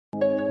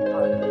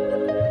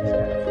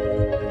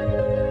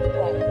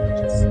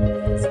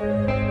Mic is.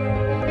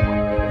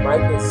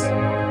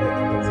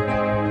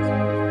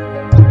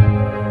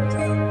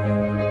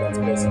 That's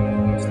basically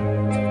most of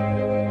it.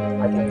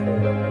 I can clear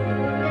it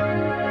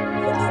up.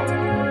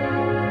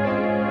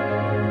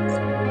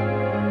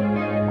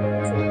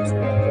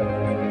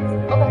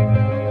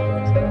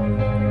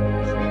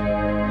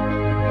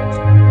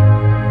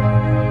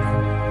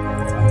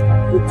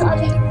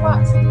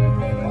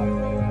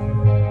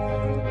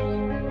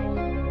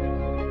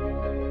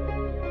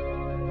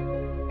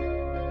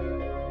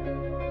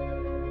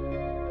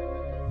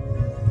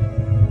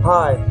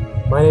 Hi,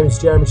 my name is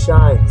Jeremy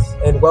Shines,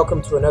 and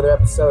welcome to another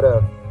episode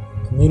of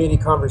Community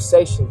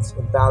Conversations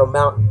in Battle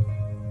Mountain.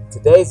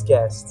 Today's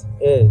guest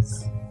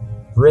is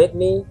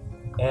Brittany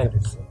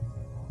Andersen.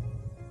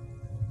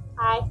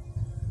 Hi.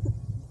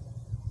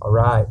 All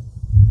right,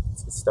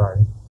 let's get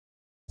started.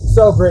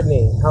 So,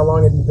 Brittany, how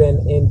long have you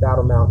been in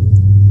Battle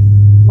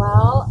Mountain?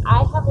 Well,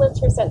 I have lived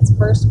here since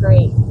first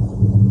grade.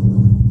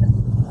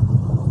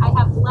 I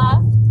have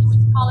left and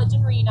went to college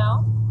in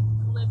Reno.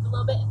 Lived a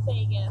little bit in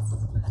Vegas,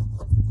 but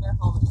this is where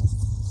home is.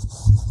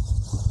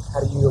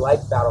 How do you like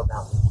Battle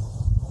Mountain?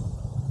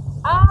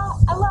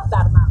 I love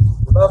Battle Mountain.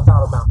 You love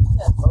Battle Mountain?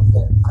 Yes.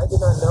 Okay, I did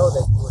not know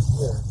that you were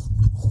here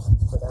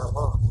for that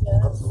long.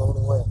 Yes. I'm blown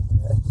away.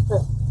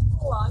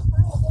 A long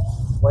time.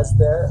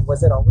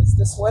 Was it always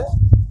this way?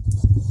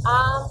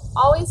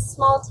 Always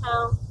small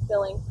town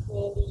feeling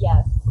community,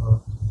 yes.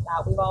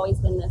 Yeah, we've always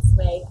been this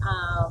way.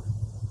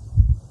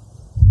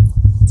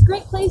 It's a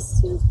great place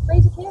to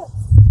raise your kids.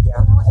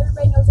 Yeah. You know,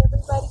 everybody knows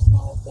everybody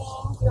kind of thing.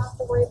 You don't have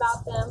to worry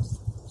about them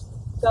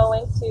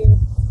going to,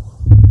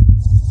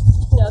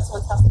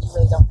 someone's house that you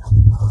really don't know.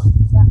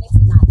 So that makes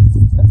it nice.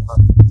 That's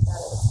awesome.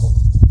 That is.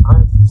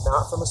 I'm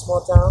not from a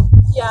small town,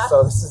 Yeah.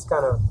 so this is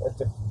kind of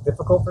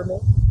difficult for me.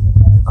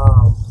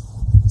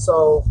 Yes.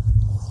 So,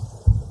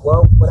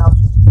 well, what else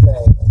would you say?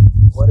 Like,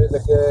 what is the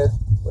good?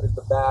 What is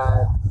the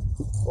bad?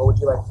 What would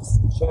you like to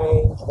see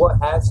change? What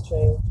has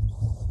changed?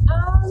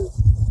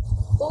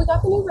 Well, we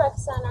got the new rec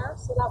center,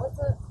 so that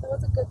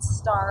was a good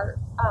start.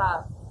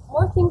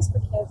 More things for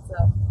kids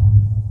though,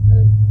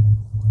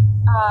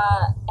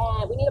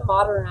 and we need to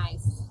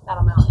modernize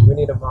Battle Mountain. We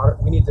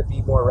need to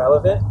be more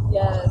relevant.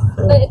 Yes,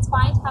 but it's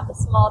fine to have the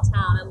small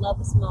town. I love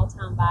the small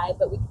town vibe,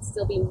 but we can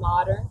still be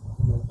modern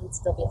and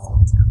still be a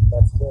small town.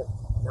 That's good.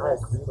 No, I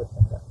Yes. agree with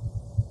that.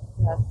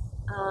 Yes.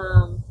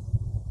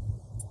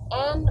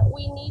 And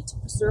we need to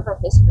preserve our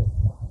history.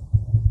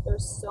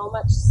 There's so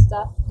much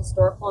stuff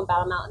historical in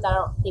Battle Mountain that I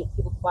don't think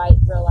people quite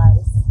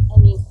realize. I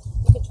mean,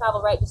 you could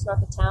travel right just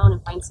north of town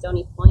and find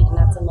Stony Point, and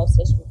that's in most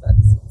history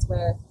books. It's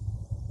where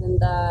when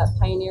the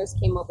pioneers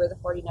came over, the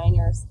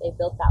 49ers, they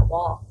built that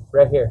wall.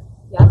 Right here.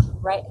 Yeah,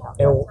 right now.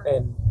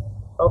 And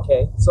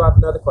okay, so I have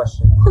another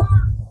question.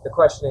 The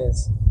question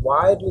is,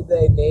 why do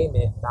they name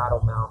it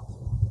Battle Mountain?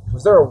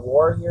 Was there a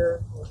war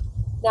here?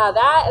 Now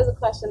that is a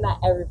question that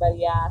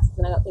everybody asks,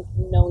 and I don't think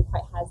no one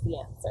quite has the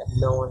answer.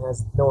 No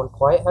one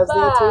quite has the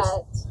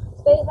answers.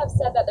 But they have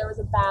said that there was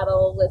a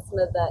battle with some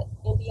of the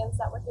Indians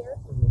that were here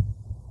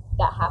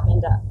that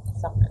happened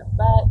somewhere.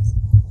 But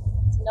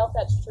to know if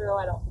that's true,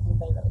 I don't think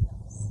anybody really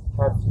knows.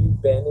 Have you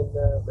been in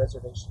the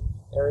reservation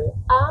area?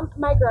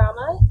 My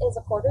grandma is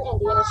a quarter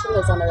Indian, and she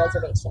lives on the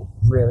reservation.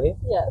 Really?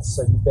 Yes.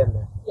 So you've been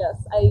there? Yes,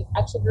 I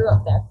actually grew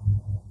up there.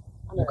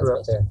 On the You grew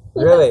up there?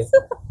 reservation. Really?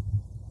 Yes.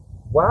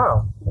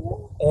 Wow. Yeah.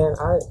 And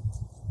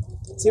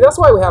see, that's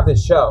why we have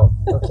this show,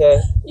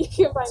 okay? You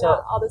can find So-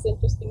 out all this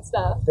interesting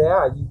stuff.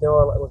 Yeah, you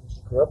know,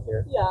 you grew up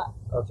here. Yeah.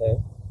 Okay.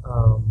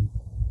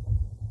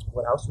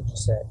 What else would you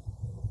say?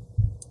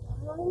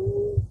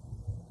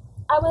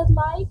 I would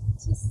like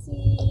to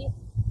see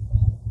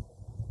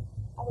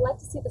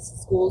the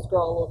schools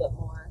grow a little bit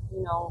more.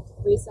 You know,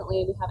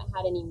 recently we haven't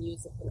had any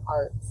music and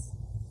arts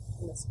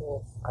in the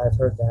schools. I've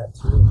heard that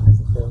too as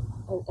a thing.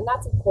 And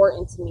that's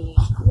important to me.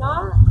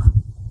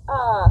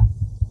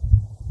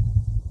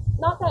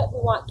 Not that we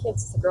want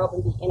kids to grow up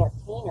and be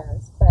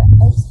entertainers, but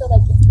I just feel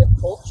like it's good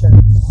culture.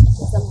 It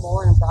teaches them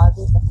more and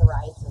broadens the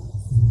horizons,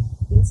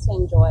 things to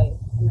enjoy.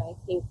 And I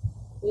think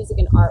music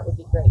and art would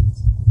be great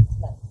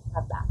to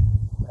have that.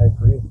 I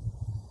agree.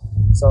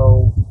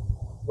 So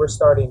we're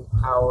starting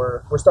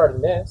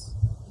this.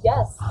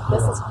 Yes,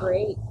 this is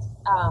great.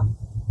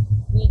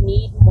 We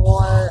need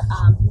more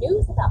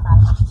news about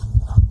Battle.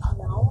 You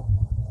know,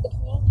 the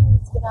community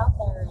needs to get out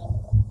there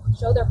and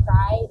show their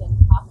pride and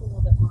talk a little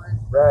bit more.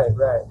 Right.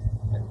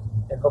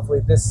 And hopefully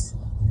these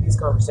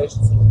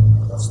conversations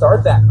can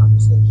start that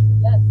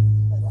conversation. Yes,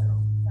 To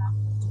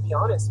exactly. be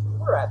honest, we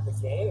were at the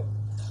game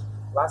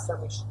last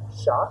time we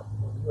shot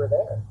when you were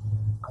there.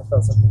 I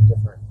felt something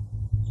different.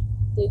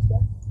 Did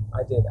you?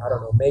 I did. I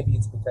don't know. Maybe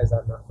it's because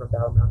I'm not from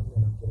Battle Mountain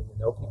and I'm getting to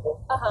know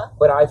people. Uh-huh.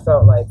 But I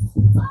felt like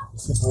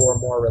people were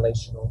more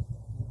relational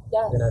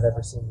Yes. than I've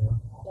ever seen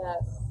them.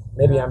 Yes.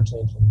 Maybe I'm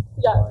changing.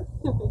 Yeah.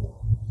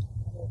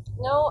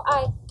 No,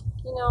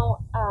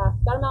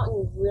 Battle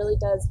Mountain really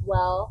does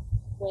well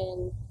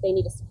when they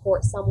need to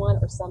support someone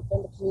or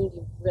something. The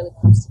community really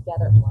comes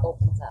together and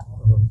opens up.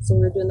 So we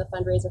were doing the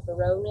fundraiser for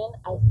Ronan.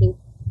 I think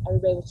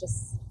everybody was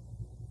just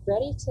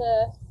ready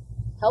to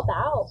help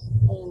out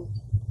and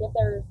give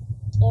their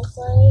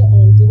input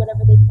and do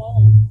whatever they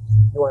can.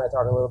 You want to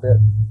talk a little bit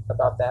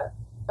about that?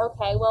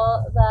 Okay,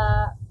 well,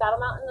 the Battle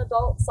Mountain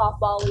Adult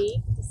Softball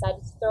League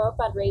decided to throw a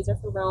fundraiser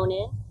for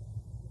Ronan.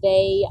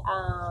 They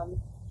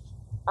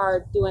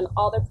are doing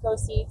all their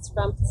proceeds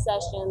from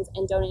concessions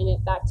and donating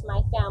it back to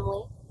my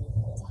family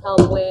to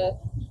help with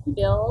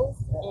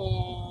bills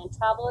and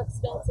travel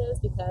expenses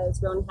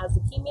because Ronan has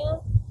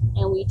leukemia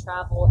and we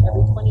travel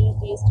every 28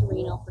 days to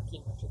Reno for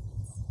chemo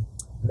treatments.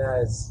 And that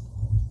is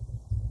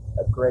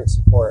a great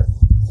support.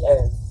 Yes.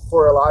 And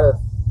for a lot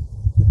of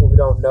people who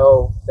don't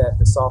know that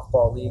the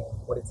softball league,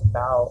 what it's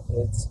about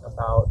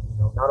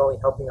not only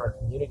helping our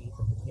community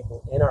but the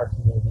people in our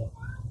community.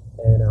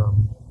 And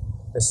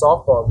the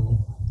softball league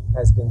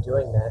has been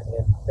doing that,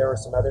 and there were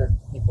some other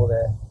people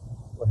that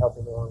were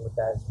helping along with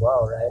that as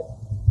well, right?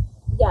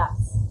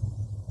 Yes.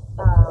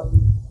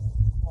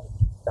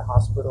 The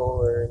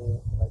hospital or any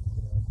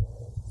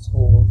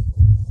schools.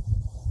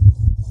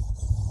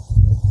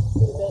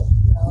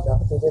 No,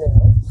 they didn't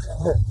help.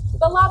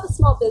 But a lot of the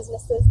small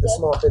businesses The did.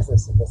 small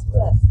businesses. That's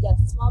right. Yes,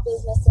 small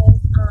businesses.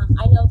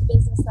 I know the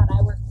business that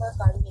I work for,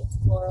 Garden Gates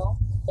Floral,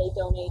 they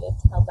donated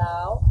to help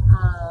out.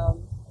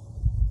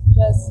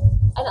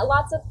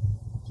 Lots of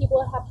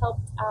people have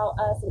helped out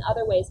us in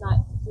other ways,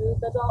 not through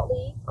the adult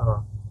league.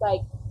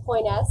 Like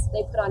Point S,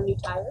 they put on new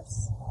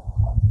tires,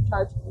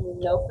 charge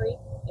no free,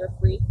 they're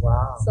free.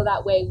 Wow. So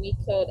that way we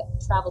could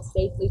travel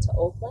safely to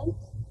Oakland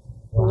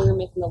when we were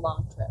making the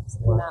long trips,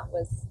 and that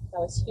was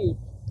huge.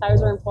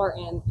 Tires are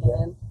important,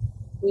 and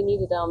we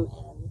needed them,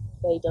 and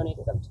they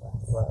donated them to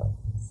us. Wow.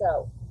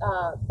 So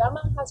Battle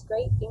Mountain has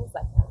great things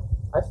like that.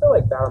 I feel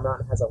like Battle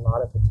Mountain has a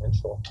lot of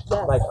potential.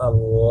 Yes. Like a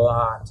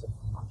lot of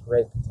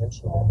great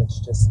potential. Yeah. And it's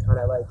just kind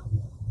of like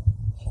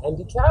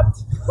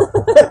handicapped.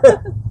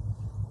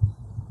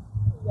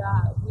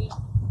 Yeah, we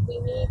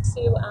need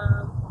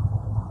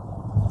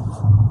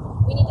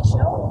to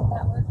show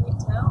that we're a great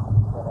town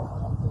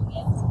and bring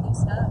in some new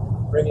stuff.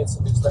 Bring in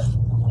some new stuff.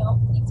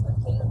 Things for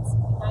kids.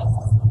 It'd be nice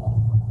to see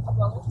a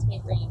roller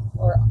skate rink,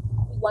 or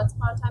we once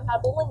upon a time had a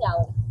bowling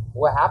alley.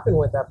 What happened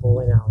with that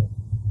bowling alley?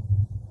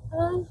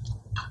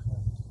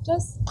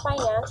 Just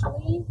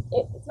financially,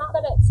 it's not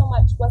that it so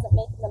much wasn't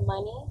making the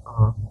money.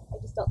 I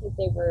just don't think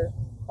they were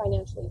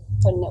financially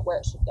putting it where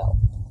it should go.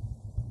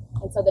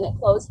 And so then it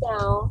closed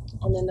down,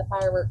 and then the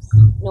fireworks,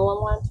 no one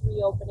wanted to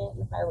reopen it,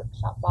 and the fireworks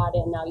shop bought it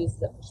and now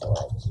uses it for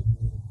storage.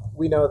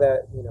 We know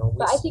that,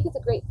 But I think it's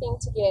a great thing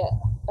to get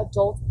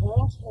adults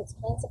and kids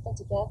playing something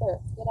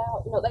together, get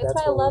out. That's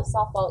why I love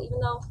softball.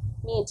 Even though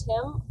me and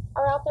Tim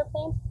are out there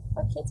playing,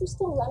 our kids are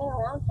still running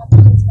around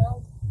having a good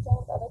time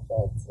playing with other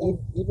kids.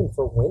 Even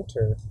for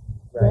winter,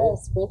 right?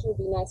 Yes, winter would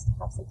be nice to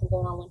have something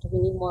going on winter.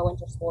 We need more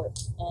winter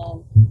sports.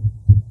 And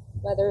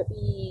whether it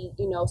be,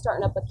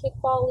 starting up a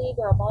kickball league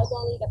or a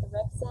volleyball league at the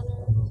rec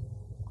center,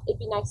 it'd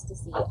be nice to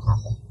see it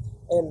happen.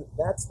 And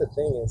that's the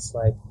thing is,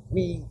 like,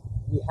 we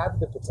have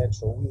the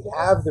potential, we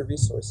have the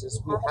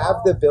resources, we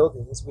have the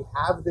buildings, we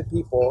have the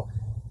people,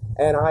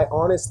 and I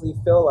honestly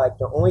feel like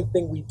the only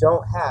thing we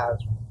don't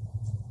have,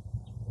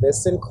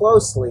 listen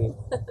closely,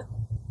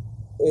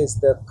 is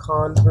the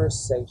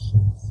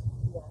conversations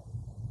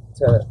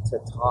to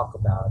talk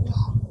about it,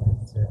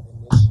 and to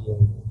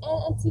initiate it.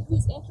 And see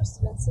who's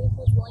interested and see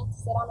who's willing to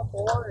sit on a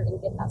board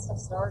and get that stuff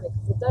started,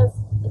 because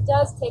it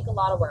does take a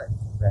lot of work.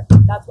 Right.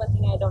 That's one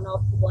thing I don't know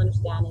if people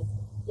understand is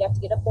you have to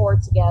get a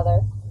board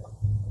together.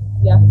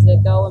 You have to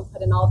go and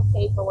put in all the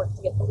paperwork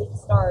to get the league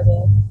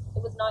started.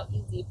 It was not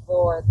easy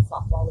for the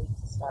softball league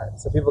to start.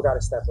 So people got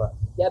to step up.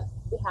 Yep,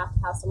 we have to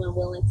have someone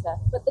willing to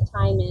put the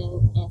time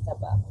in and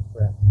step up.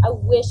 Right. I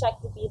wish I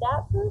could be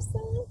that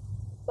person,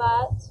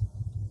 but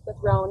with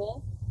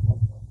Ronan,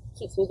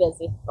 keeps me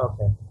busy.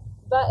 Okay.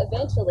 But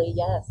eventually,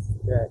 yes,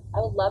 Right. I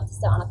would love to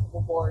sit on a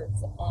couple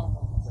boards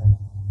and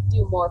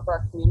do more for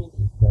our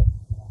community. Right.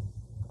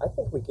 I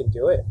think we can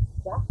do it.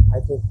 Yeah. I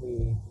think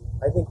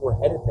we're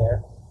headed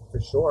there for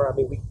sure. I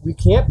mean, we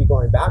can't be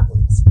going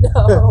backwards.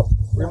 No.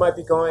 We might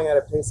be going at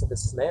a pace of a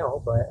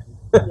snail, but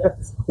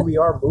Yes. we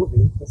are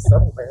moving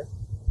somewhere.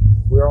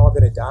 We're all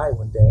going to die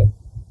one day.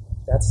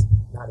 That's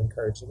not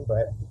encouraging,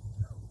 but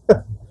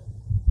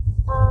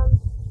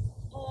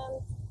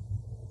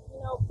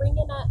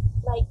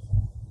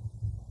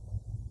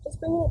And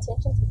bringing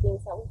attention to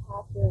things that we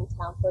have here in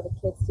town for the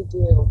kids to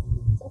do.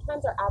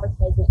 Sometimes our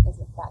advertisement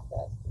isn't that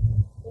good.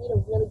 We need to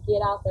really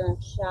get out there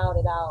and shout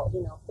it out.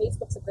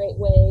 Facebook's a great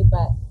way,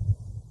 but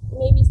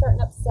maybe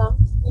starting up some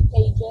new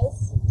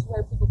pages to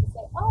where people can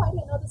say, "Oh, I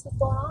didn't know this was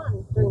going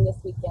on during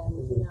this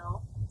weekend."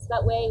 So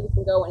that way we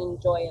can go and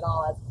enjoy it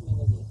all as a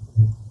community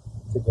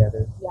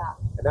together. Yeah.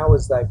 And that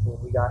was like when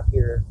we got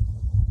here.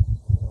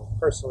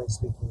 Personally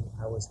speaking,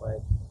 I was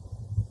like,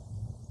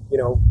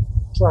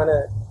 trying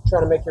to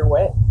make your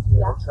way.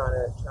 Trying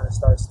to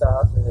start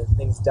stuff, and then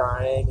things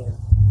dying, and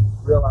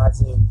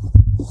realizing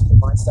for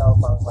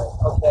myself, I was like,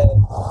 okay,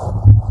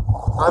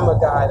 I'm a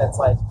guy that's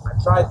like, I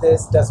tried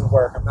this, doesn't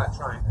work, I'm not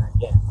trying that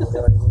again. You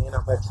know what I mean?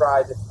 I'm gonna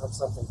try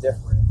something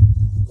different,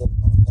 and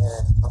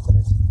I'm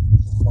gonna push it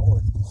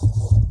forward.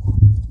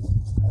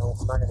 I know,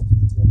 I'm not going to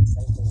keep doing the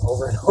same thing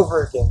over and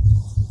over again.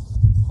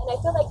 And I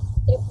feel like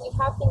if we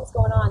have things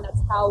going on, that's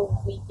how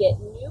we get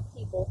new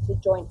people to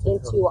join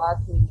into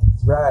our community.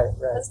 Right.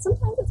 Because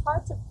sometimes it's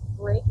hard to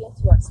break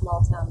into our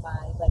small town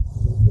vibe. Like,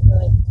 people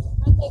are like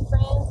trying to make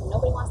friends, and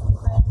nobody wants to be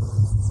friends.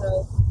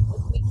 So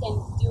if we can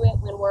do it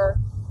when we're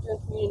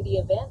doing community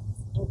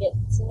events and get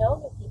to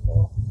know new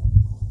people,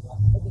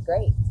 it'd be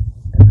great.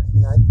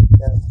 And I think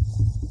that,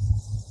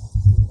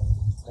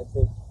 I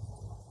think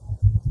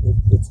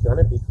it's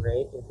gonna be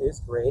great. It is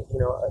great. You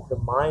know, the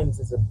mines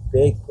is a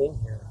big thing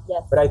here.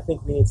 Yes. But I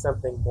think we need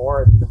something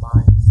more than the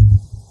mines.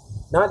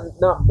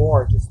 Not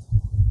more, just,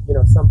 you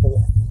know, something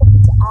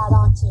to add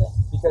on to it.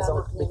 because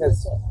of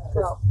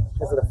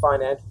the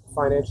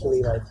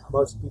financially, like,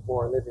 most people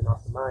are living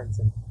off the mines,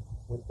 and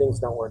when things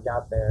don't work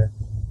out there,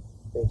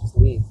 they just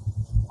leave.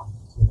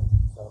 You know,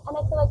 so. And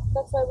I feel like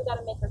that's why we got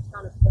to make our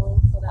town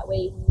appealing, so that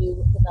way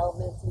new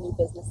developments and new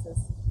businesses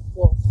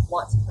will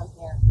want to come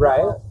here.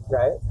 Right. Say,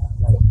 hey,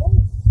 I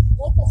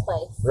like this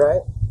place.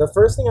 Right. The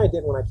first thing I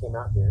did when I came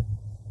out here,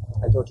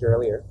 I told you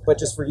earlier, but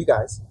just for you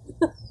guys,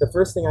 the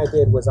first thing I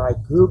did was I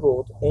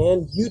Googled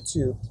and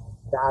YouTubed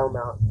Battle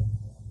Mountain,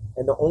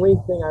 and the only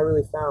thing I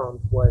really found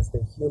was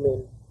the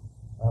human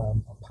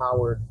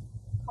powered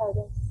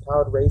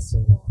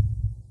racing.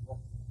 Yeah.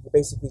 You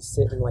basically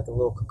sit in like a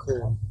little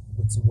cocoon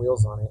with some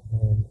wheels on it,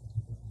 and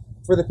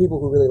for the people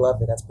who really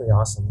loved it, that's pretty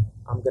awesome.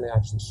 I'm gonna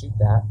actually shoot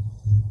that.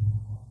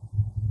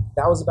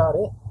 That was about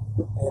it,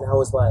 and I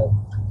was like,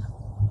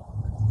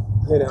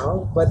 you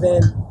know. But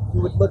then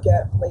you would look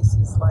at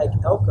places like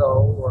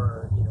Elko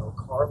or, you know,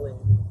 Carlin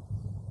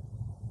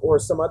or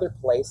some other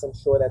place. I'm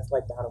sure that's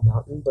like Battle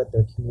Mountain, but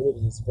their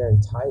community is very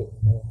tight,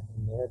 and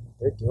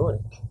they're doing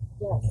it.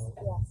 Yes,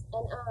 yes.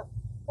 And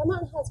Battle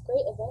Mountain has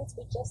great events.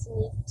 We just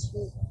need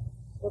to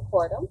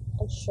record them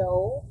and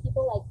show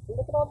people, like,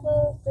 look at all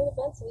the great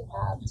events we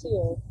have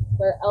too,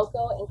 where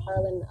Elko and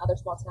Carlin and other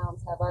small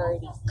towns have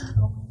already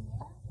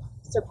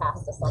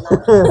surpassed us on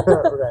that.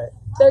 Right.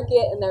 They're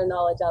getting their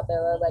knowledge out there.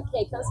 They're like,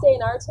 hey, come stay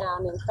in our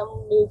town and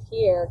come move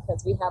here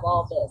because we have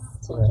all this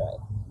to enjoy.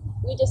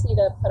 We just need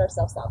to put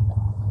ourselves out there.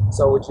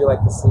 So would you like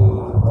to see,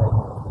 like,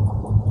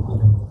 you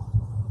know,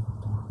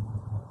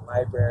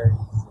 libraries?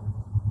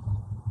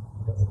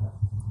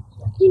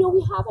 You know,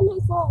 we have a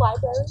nice little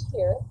library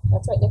here.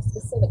 That's right next to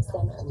the Civic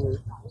Center. Mm-hmm.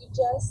 We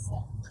just,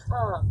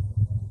 I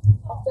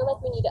feel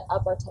like we need to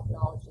up our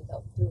technology,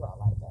 though, through our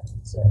library,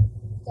 too.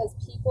 Because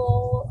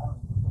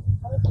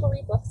how many people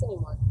read books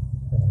anymore?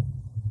 Right.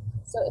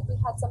 So if we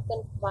had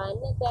something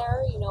fun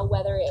there, you know,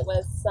 whether it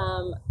was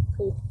some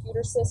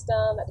computer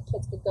system that the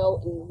kids could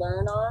go and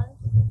learn on,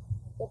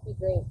 it'd be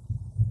great.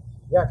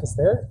 Yeah, because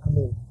I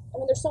mean,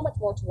 there's so much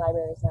more to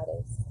libraries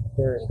nowadays.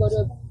 You go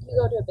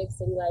to a big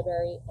city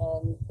library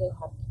and they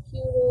have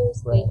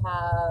computers. Right. They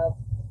have,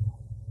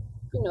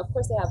 you know, of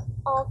course they have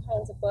all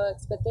kinds of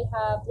books, but they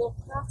have little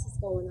classes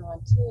going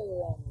on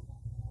too. And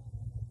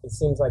it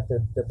seems like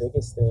the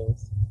biggest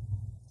things,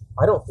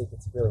 I don't think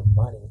it's really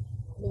money,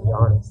 to be No.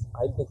 honest.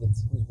 I think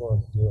it's who's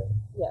willing to do it.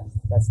 Yes.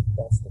 That's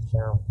the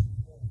challenge.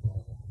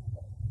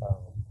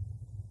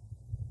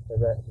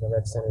 The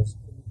rec center's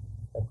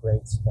a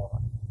great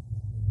spot,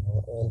 you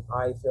know, and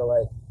I feel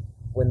like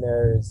when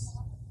there's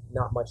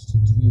not much to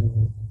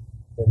do,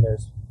 then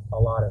there's a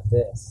lot of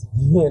this,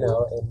 you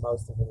know, and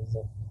most of it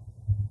isn't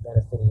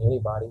benefiting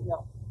anybody.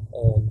 No.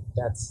 And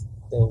that's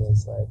the thing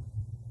is, like,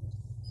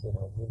 you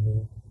know, we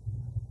need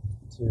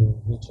to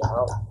reach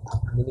out.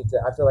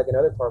 I feel like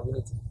another part, we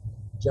need to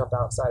jump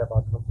outside of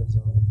our comfort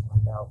zone and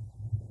find out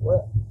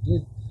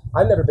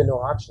I've never been to an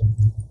auction.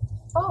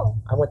 Oh,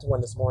 I went to one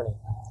this morning.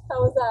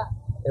 how was that?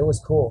 It was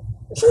cool.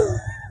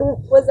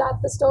 Was that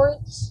the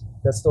storage?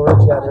 The storage,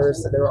 yeah,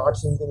 they were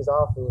auctioning things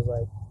off. It was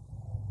like,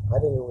 I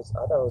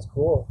thought it was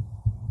cool.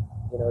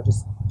 You know,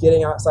 just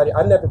getting outside.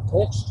 I've never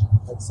pitched,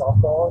 like,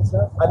 softball and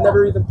stuff. I've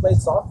never even played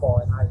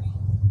softball, and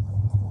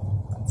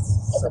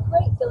It's a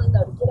great feeling,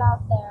 though, to get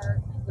out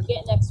there. We're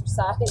getting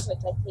exercise,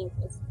 which I think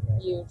is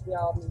huge. We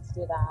all need to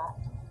do that.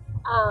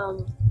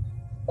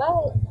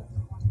 But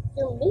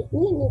you're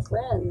meeting new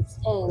friends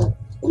and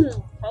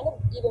kind of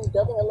even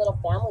building a little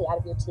family out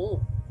of your team.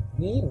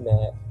 We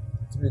met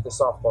through the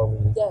softball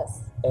league.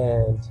 Yes.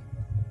 And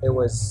it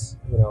was,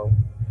 you know,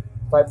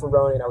 fight for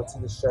Ronan. I would see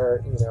the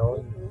shirt, you know,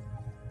 and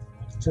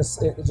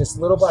just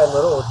little by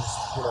little,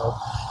 just, you know,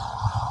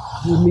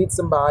 you meet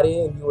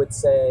somebody and you would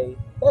say,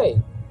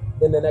 hey.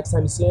 Then the next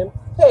time you see him,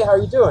 hey, how are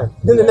you doing?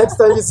 Then the next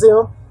time you see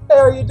him, hey,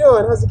 how are you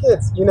doing? How's the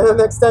kids? You know, the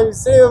next time you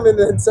see him, and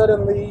then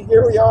suddenly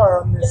here we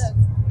are on this. Yes.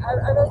 I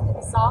really think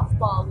the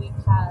softball league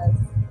has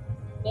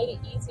made it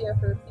easier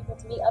for people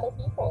to meet other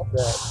people.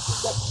 Right.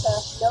 Get to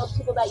know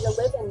people that you're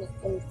living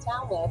in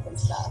town with and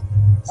stuff.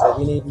 So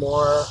we need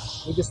more.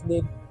 We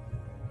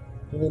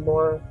need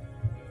more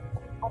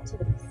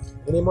Activities.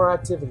 We need more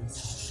activities.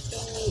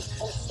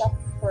 And stuff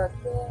for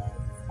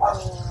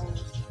our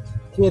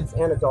Kids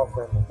and adult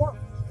friendly.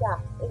 Yeah.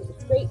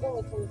 It's great when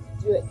we can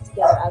do it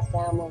together as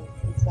families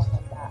and stuff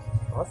like that.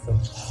 Awesome.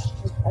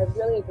 I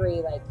really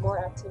agree. Like, more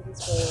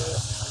activities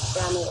for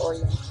family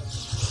oriented.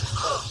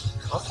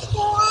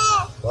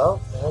 Awesome.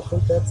 Well, I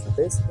think that's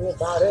basically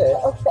about it.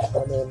 Okay.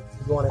 I mean,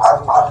 you want to say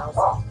anything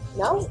else?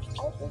 No,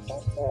 I think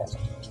that's it.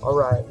 All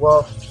right.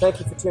 Well, thank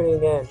you for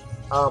tuning in.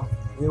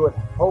 We would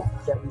hope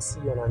that we see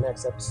you in our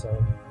next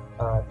episode.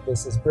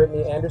 This is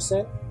Brittany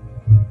Andersen.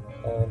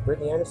 And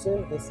Brittany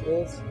Andersen, this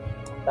is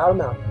Battle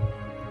Mountain.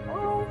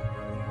 Bye.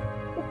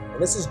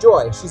 And this is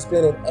Joy. She's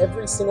been in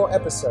every single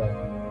episode.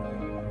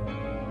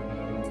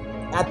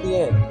 At the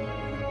end.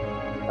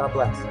 God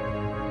bless.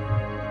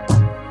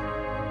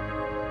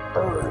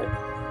 All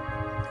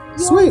right.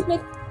 You Sweet. always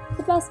make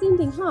the best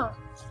ending, huh?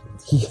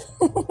 Yeah.